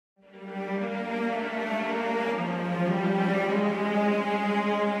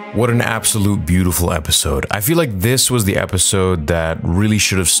What an absolute beautiful episode. I feel like this was the episode that really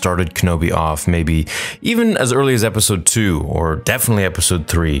should have started Kenobi off, maybe even as early as episode 2, or definitely episode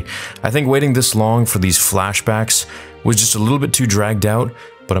 3. I think waiting this long for these flashbacks was just a little bit too dragged out,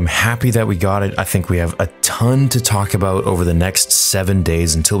 but I'm happy that we got it. I think we have a ton to talk about over the next 7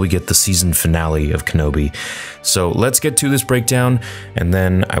 days until we get the season finale of Kenobi. So let's get to this breakdown, and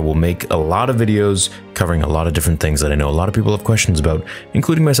then I will make a lot of videos covering a lot of different things that I know a lot of people have questions about,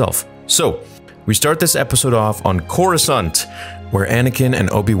 including myself. So we start this episode off on Coruscant, where Anakin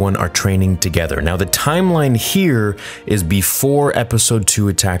and Obi-Wan are training together. Now the timeline here is before episode 2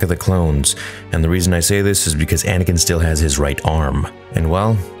 Attack of the Clones, and the reason I say this is because Anakin still has his right arm. And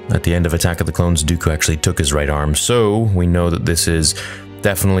well, at the end of Attack of the Clones, Dooku actually took his right arm, so we know that this is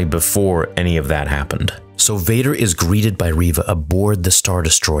definitely before any of that happened. So Vader is greeted by Reva aboard the Star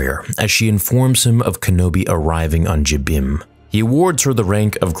Destroyer, as she informs him of Kenobi arriving on Jibim. He awards her the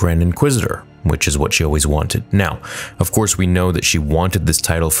rank of Grand Inquisitor, which is what she always wanted. Now, of course, we know that she wanted this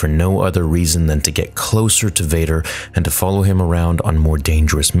title for no other reason than to get closer to Vader and to follow him around on more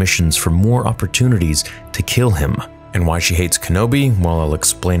dangerous missions for more opportunities to kill him. And why she hates Kenobi? Well, I'll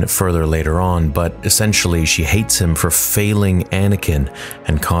explain it further later on, but essentially she hates him for failing Anakin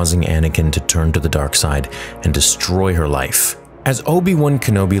and causing Anakin to turn to the dark side and destroy her life. As Obi-Wan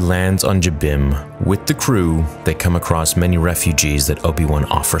Kenobi lands on Jibim with the crew, they come across many refugees that Obi-Wan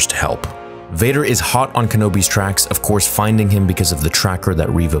offers to help. Vader is hot on Kenobi's tracks, of course finding him because of the tracker that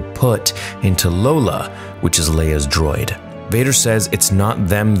Reva put into Lola, which is Leia's droid. Vader says it's not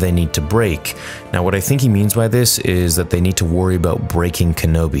them they need to break. Now what I think he means by this is that they need to worry about breaking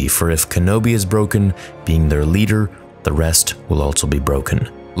Kenobi, for if Kenobi is broken, being their leader, the rest will also be broken.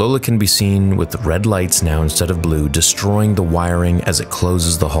 Lola can be seen with red lights now instead of blue, destroying the wiring as it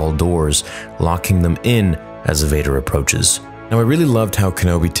closes the hall doors, locking them in as Vader approaches. Now I really loved how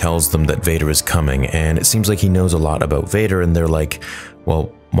Kenobi tells them that Vader is coming, and it seems like he knows a lot about Vader, and they're like,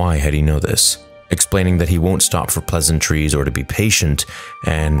 well, why had he know this? Explaining that he won't stop for pleasantries or to be patient,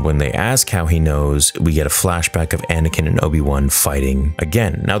 and when they ask how he knows, we get a flashback of Anakin and Obi-Wan fighting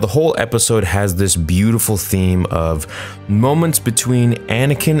again. Now the whole episode has this beautiful theme of moments between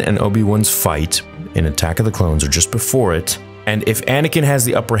Anakin and Obi-Wan's fight in Attack of the Clones or just before it. And if Anakin has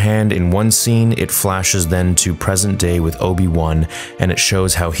the upper hand in one scene, it flashes then to present day with Obi-Wan, and it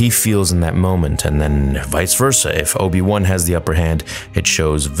shows how he feels in that moment, and then vice versa. If Obi-Wan has the upper hand, it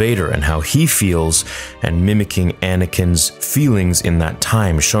shows Vader and how he feels, and mimicking Anakin's feelings in that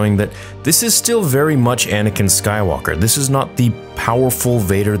time, showing that this is still very much Anakin Skywalker. This is not the powerful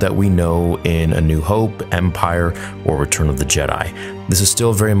Vader that we know in A New Hope, Empire, or Return of the Jedi. This is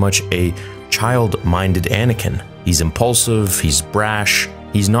still very much a child-minded Anakin. He's impulsive, he's brash,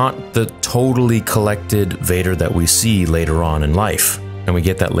 he's not the totally collected Vader that we see later on in life. And we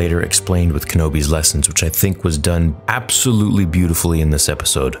get that later explained with Kenobi's lessons, which I think was done absolutely beautifully in this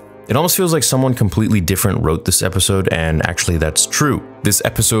episode. It almost feels like someone completely different wrote this episode, and actually that's true. This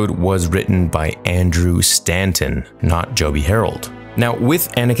episode was written by Andrew Stanton, not Joby Harold. Now,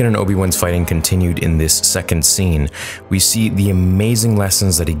 with Anakin and Obi-Wan's fighting continued in this second scene, we see the amazing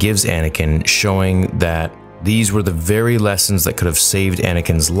lessons that he gives Anakin, showing that these were the very lessons that could have saved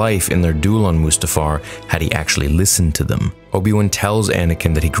Anakin's life in their duel on Mustafar had he actually listened to them. Obi-Wan tells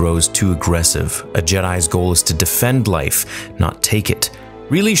Anakin that he grows too aggressive. A Jedi's goal is to defend life, not take it.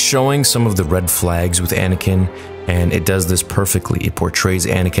 Really showing some of the red flags with Anakin, and it does this perfectly. It portrays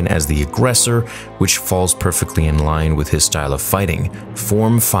Anakin as the aggressor, which falls perfectly in line with his style of fighting.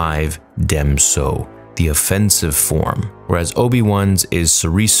 Form 5, Dem So, the offensive form, whereas Obi-Wan's is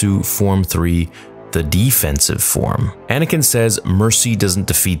soresu, Form 3, the defensive form. Anakin says mercy doesn't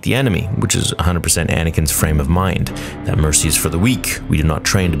defeat the enemy, which is 100% Anakin's frame of mind. That mercy is for the weak. We do not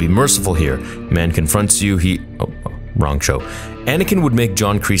train to be merciful here. Man confronts you, wrong show. Anakin would make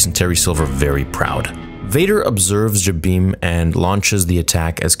John Kreese and Terry Silver very proud. Vader observes Jibim and launches the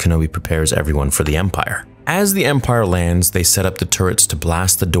attack as Kenobi prepares everyone for the Empire. As the Empire lands, they set up the turrets to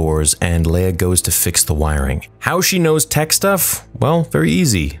blast the doors, and Leia goes to fix the wiring. How she knows tech stuff? Well, very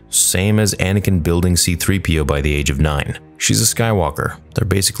easy. Same as Anakin building C-3PO by the age of 9. She's a Skywalker. They're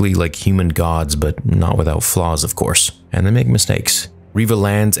basically like human gods, but not without flaws, of course. And they make mistakes. Reva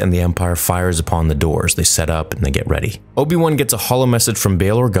lands and the Empire fires upon the doors. They set up and they get ready. Obi-Wan gets a holo message from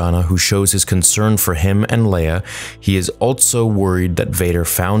Bail Organa, who shows his concern for him and Leia. He is also worried that Vader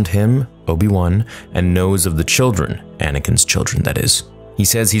found him, Obi-Wan, and knows of the children, Anakin's children that is. He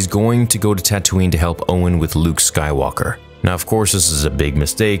says he's going to go to Tatooine to help Owen with Luke Skywalker. Now, of course, this is a big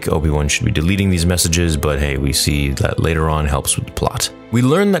mistake. Obi-Wan should be deleting these messages, but hey, we see that later on helps with the plot. We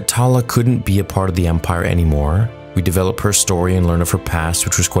learn that Tala couldn't be a part of the Empire anymore, We develop her story and learn of her past,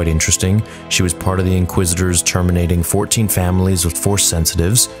 which was quite interesting. She was part of the Inquisitors terminating 14 families with Force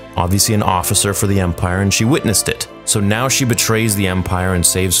sensitives, obviously an officer for the Empire, and she witnessed it. So now she betrays the Empire and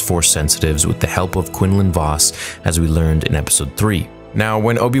saves Force sensitives with the help of Quinlan Vos, as we learned in Episode 3. Now,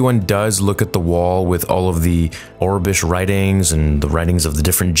 when Obi-Wan does look at the wall with all of the Orbish writings and the writings of the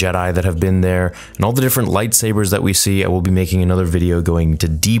different Jedi that have been there, and all the different lightsabers that we see, I will be making another video going into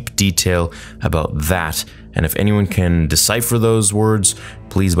deep detail about that. And if anyone can decipher those words,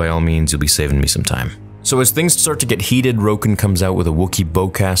 please, by all means, you'll be saving me some time. So as things start to get heated, Roken comes out with a Wookiee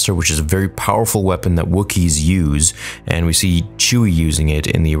bowcaster, which is a very powerful weapon that Wookiees use, and we see Chewie using it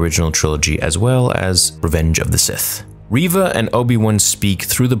in the original trilogy as well as Revenge of the Sith. Reva and Obi-Wan speak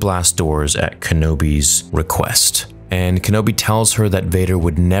through the blast doors at Kenobi's request, and Kenobi tells her that Vader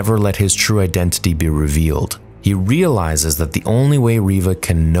would never let his true identity be revealed. He realizes that the only way Reva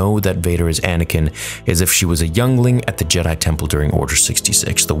can know that Vader is Anakin is if she was a youngling at the Jedi Temple during Order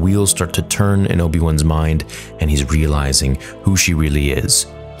 66. The wheels start to turn in Obi-Wan's mind, and he's realizing who she really is.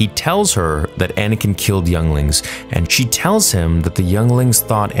 He tells her that Anakin killed younglings, and she tells him that the younglings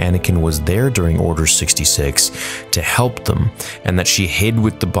thought Anakin was there during Order 66 to help them, and that she hid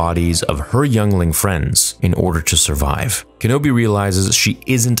with the bodies of her youngling friends in order to survive. Kenobi realizes she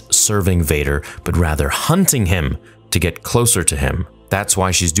isn't serving Vader, but rather hunting him to get closer to him. That's why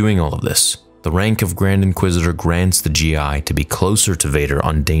she's doing all of this. The rank of Grand Inquisitor grants the GI to be closer to Vader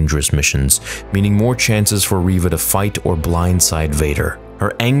on dangerous missions, meaning more chances for Reva to fight or blindside Vader.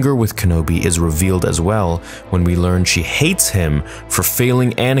 Her anger with Kenobi is revealed as well when we learn she hates him for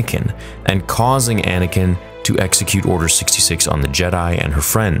failing Anakin and causing Anakin to execute Order 66 on the Jedi and her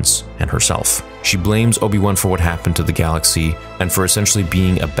friends and herself. She blames Obi-Wan for what happened to the galaxy and for essentially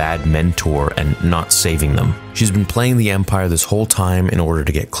being a bad mentor and not saving them. She's been playing the Empire this whole time in order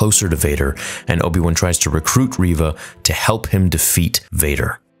to get closer to Vader, and Obi-Wan tries to recruit Reva to help him defeat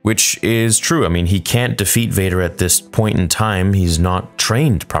Vader. Which is true. I mean, he can't defeat Vader at this point in time. He's not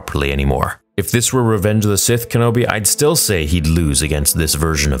trained properly anymore. If this were Revenge of the Sith Kenobi, I'd still say he'd lose against this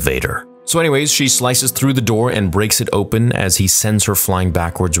version of Vader. So anyways, she slices through the door and breaks it open as he sends her flying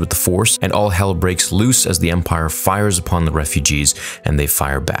backwards with the Force, and all hell breaks loose as the Empire fires upon the refugees and they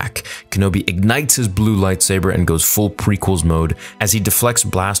fire back. Kenobi ignites his blue lightsaber and goes full prequels mode as he deflects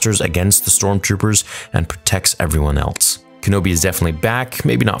blasters against the stormtroopers and protects everyone else. Kenobi is definitely back,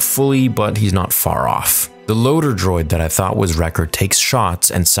 maybe not fully, but he's not far off. The loader droid that I thought was Wrecker takes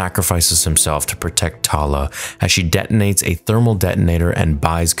shots and sacrifices himself to protect Tala as she detonates a thermal detonator and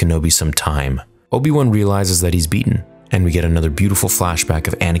buys Kenobi some time. Obi-Wan realizes that he's beaten, and we get another beautiful flashback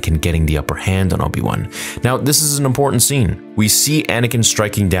of Anakin getting the upper hand on Obi-Wan. Now, this is an important scene. We see Anakin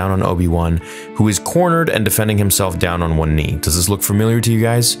striking down on Obi-Wan, who is cornered and defending himself down on one knee. Does this look familiar to you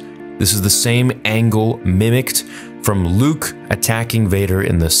guys? This is the same angle mimicked from Luke attacking Vader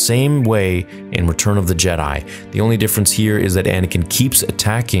in the same way in Return of the Jedi. The only difference here is that Anakin keeps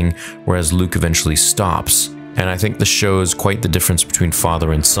attacking, whereas Luke eventually stops. And I think this shows quite the difference between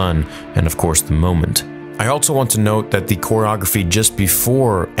father and son, and of course the moment. I also want to note that the choreography just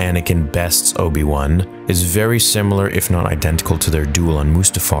before Anakin bests Obi-Wan is very similar, if not identical, to their duel on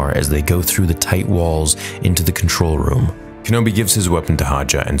Mustafar as they go through the tight walls into the control room. Kenobi gives his weapon to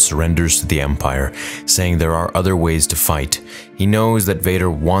Haja and surrenders to the Empire, saying there are other ways to fight. He knows that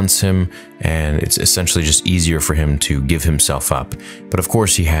Vader wants him, and it's essentially just easier for him to give himself up. But of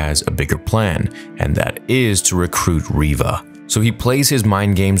course he has a bigger plan, and that is to recruit Reva. So he plays his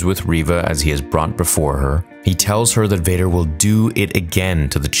mind games with Reva as he has brought before her. He tells her that Vader will do it again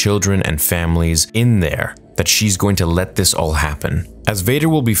to the children and families in there, that she's going to let this all happen. As Vader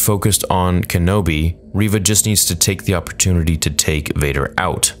will be focused on Kenobi, Reva just needs to take the opportunity to take Vader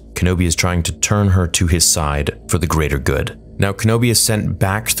out. Kenobi is trying to turn her to his side for the greater good. Now, Kenobi is sent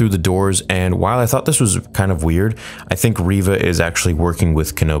back through the doors, and while I thought this was kind of weird, I think Reva is actually working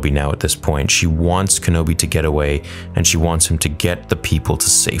with Kenobi now at this point. She wants Kenobi to get away, and she wants him to get the people to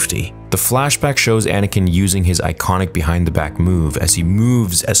safety. The flashback shows Anakin using his iconic behind-the-back move as he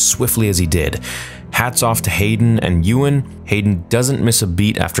moves as swiftly as he did. Hats off to Hayden and Ewan. Hayden doesn't miss a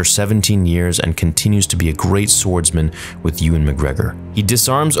beat after 17 years and continues to be a great swordsman with Ewan McGregor. He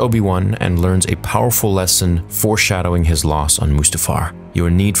disarms Obi-Wan and learns a powerful lesson foreshadowing his loss on Mustafar. Your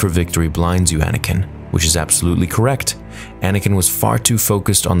need for victory blinds you, Anakin, which is absolutely correct. Anakin was far too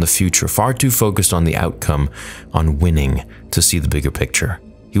focused on the future, far too focused on the outcome, on winning, to see the bigger picture.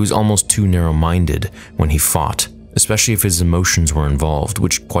 He was almost too narrow-minded when he fought, especially if his emotions were involved,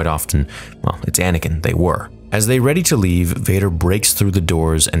 which quite often, well, it's Anakin, they were. As they ready to leave, Vader breaks through the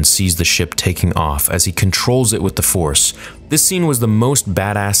doors and sees the ship taking off as he controls it with the Force, This scene was the most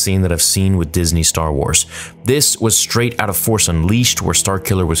badass scene that I've seen with Disney Star Wars. This was straight out of Force Unleashed, where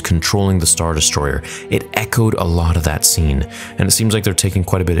Starkiller was controlling the Star Destroyer. It echoed a lot of that scene, and it seems like they're taking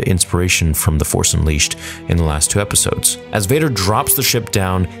quite a bit of inspiration from The Force Unleashed in the last 2 episodes. As Vader drops the ship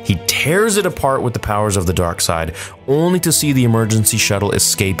down, he tears it apart with the powers of the dark side, only to see the emergency shuttle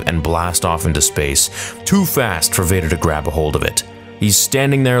escape and blast off into space, too fast for Vader to grab a hold of it. He's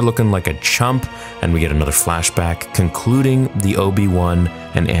standing there looking like a chump, and we get another flashback concluding the Obi-Wan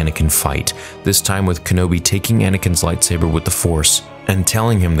and Anakin fight, this time with Kenobi taking Anakin's lightsaber with the Force and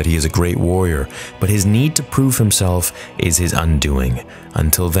telling him that he is a great warrior, but his need to prove himself is his undoing.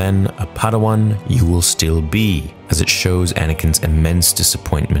 Until then, a Padawan you will still be, as it shows Anakin's immense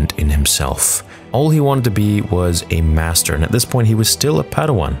disappointment in himself. All he wanted to be was a master, and at this point he was still a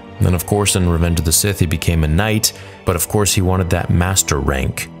Padawan. And then of course in Revenge of the Sith he became a knight, but of course he wanted that master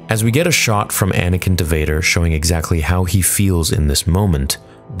rank. As we get a shot from Anakin to Vader showing exactly how he feels in this moment,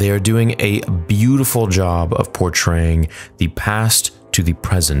 they are doing a beautiful job of portraying the past to the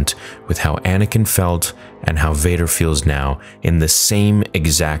present with how Anakin felt and how Vader feels now in the same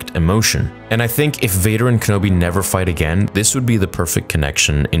exact emotion. And I think if Vader and Kenobi never fight again, this would be the perfect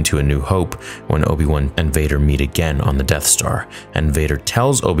connection into A New Hope when Obi-Wan and Vader meet again on the Death Star. And Vader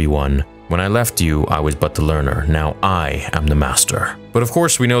tells Obi-Wan, "When I left you, I was but the learner. Now I am the master." But of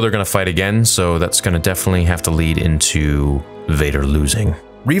course, we know they're going to fight again, so that's going to definitely have to lead into Vader losing.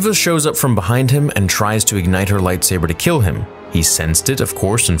 Reva shows up from behind him and tries to ignite her lightsaber to kill him. He sensed it, of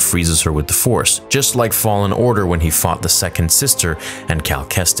course, and freezes her with the Force, just like Fallen Order when he fought the Second Sister and Cal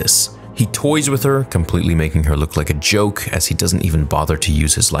Kestis. He toys with her, completely making her look like a joke, as he doesn't even bother to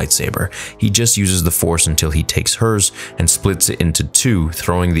use his lightsaber. He just uses the Force until he takes hers and splits it into 2,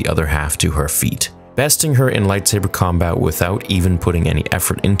 throwing the other half to her feet, besting her in lightsaber combat without even putting any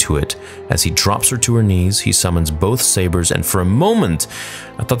effort into it. As he drops her to her knees, he summons both sabers, and for a moment,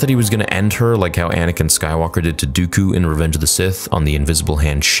 I thought that he was going to end her like how Anakin Skywalker did to Dooku in Revenge of the Sith on the Invisible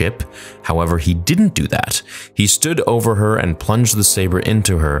Hand ship. However, he didn't do that. He stood over her and plunged the saber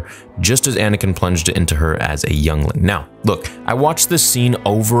into her, just as Anakin plunged it into her as a youngling. Now, look, I watched this scene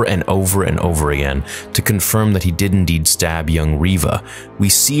over and over and over again to confirm that he did indeed stab young Reva. We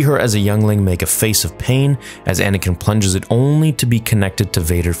see her as a youngling make a face of pain as Anakin plunges it, only to be connected to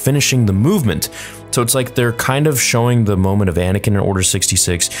Vader finishing the movement. So it's like they're kind of showing the moment of Anakin in Order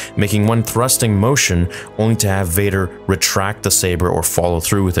 66, making one thrusting motion, only to have Vader retract the saber or follow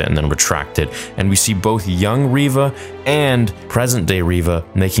through with it and then retract it. And we see both young Reva and present-day Reva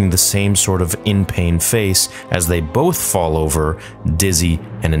making the same sort of in-pain face as they both fall over, dizzy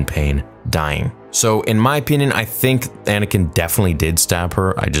and in pain, dying. So in my opinion, I think Anakin definitely did stab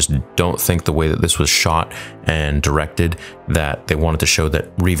her. I just don't think the way that this was shot and directed, that they wanted to show that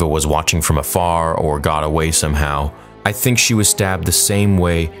Reva was watching from afar or got away somehow. I think she was stabbed the same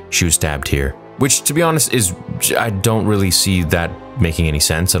way she was stabbed here, which, to be honest, is, I don't really see that making any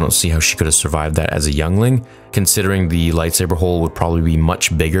sense. I don't see how she could have survived that as a youngling, considering the lightsaber hole would probably be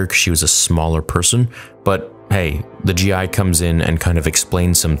much bigger because she was a smaller person. But hey, the GI comes in and kind of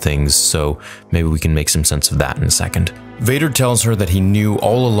explains some things, so maybe we can make some sense of that in a second. Vader tells her that he knew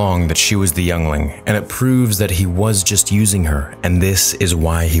all along that she was the youngling, and it proves that he was just using her, and this is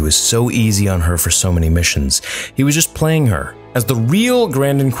why he was so easy on her for so many missions. He was just playing her. As the real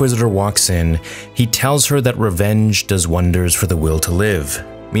Grand Inquisitor walks in, he tells her that revenge does wonders for the will to live,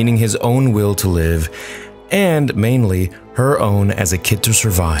 meaning his own will to live, and mainly her own as a kid to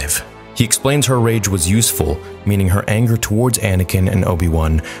survive. He explains her rage was useful, meaning her anger towards Anakin and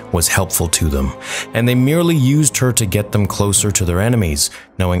Obi-Wan was helpful to them, and they merely used her to get them closer to their enemies,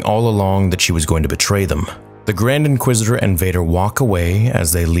 knowing all along that she was going to betray them. The Grand Inquisitor and Vader walk away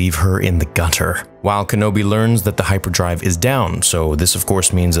as they leave her in the gutter, while Kenobi learns that the hyperdrive is down, so this of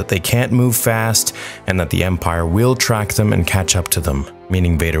course means that they can't move fast and that the Empire will track them and catch up to them,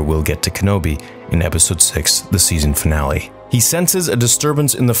 meaning Vader will get to Kenobi in Episode 6, the season finale. He senses a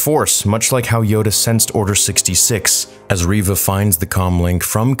disturbance in the Force, much like how Yoda sensed Order 66, as Reva finds the comlink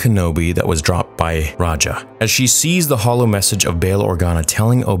from Kenobi that was dropped by Raja, as she sees the holo message of Bail Organa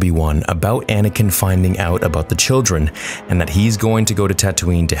telling Obi-Wan about Anakin finding out about the children, and that he's going to go to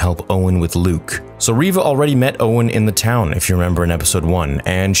Tatooine to help Owen with Luke. So Reva already met Owen in the town, if you remember in Episode 1,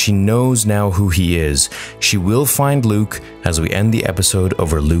 and she knows now who he is. She will find Luke as we end the episode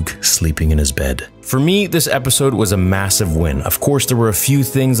over Luke sleeping in his bed. For me, this episode was a massive win. Of course, there were a few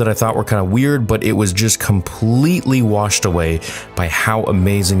things that I thought were kind of weird, but it was just completely washed away by how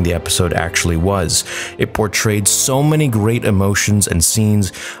amazing the episode actually was. It portrayed so many great emotions and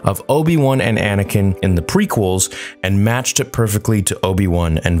scenes of Obi-Wan and Anakin in the prequels and matched it perfectly to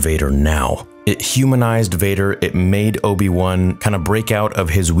Obi-Wan and Vader now. It humanized Vader, it made Obi-Wan kind of break out of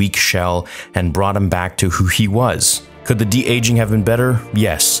his weak shell and brought him back to who he was. Could the de-aging have been better?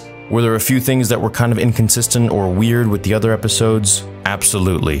 Yes. Were there a few things that were kind of inconsistent or weird with the other episodes?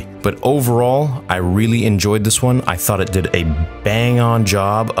 Absolutely. But overall, I really enjoyed this one. I thought it did a bang-on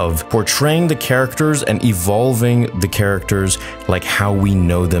job of portraying the characters and evolving the characters like how we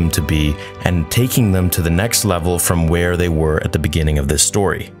know them to be and taking them to the next level from where they were at the beginning of this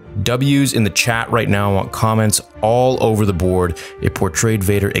story. W's in the chat right now. I want comments all over the board. It portrayed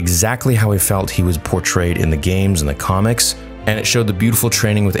Vader exactly how I felt he was portrayed in the games and the comics. And it showed the beautiful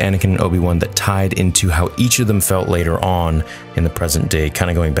training with Anakin and Obi-Wan that tied into how each of them felt later on in the present day, kind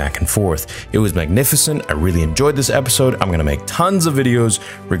of going back and forth. It was magnificent. I really enjoyed this episode. I'm going to make tons of videos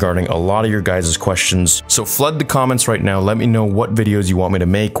regarding a lot of your guys' questions. So flood the comments right now. Let me know what videos you want me to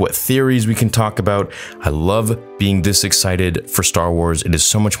make, what theories we can talk about. I love being this excited for Star Wars. It is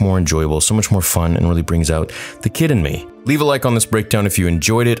so much more enjoyable, so much more fun, and really brings out the kid in me. Leave a like on this breakdown if you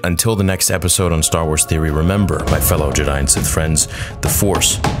enjoyed it. Until the next episode on Star Wars Theory, remember, my fellow Jedi and Sith friends, the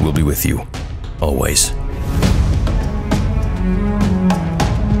Force will be with you, always.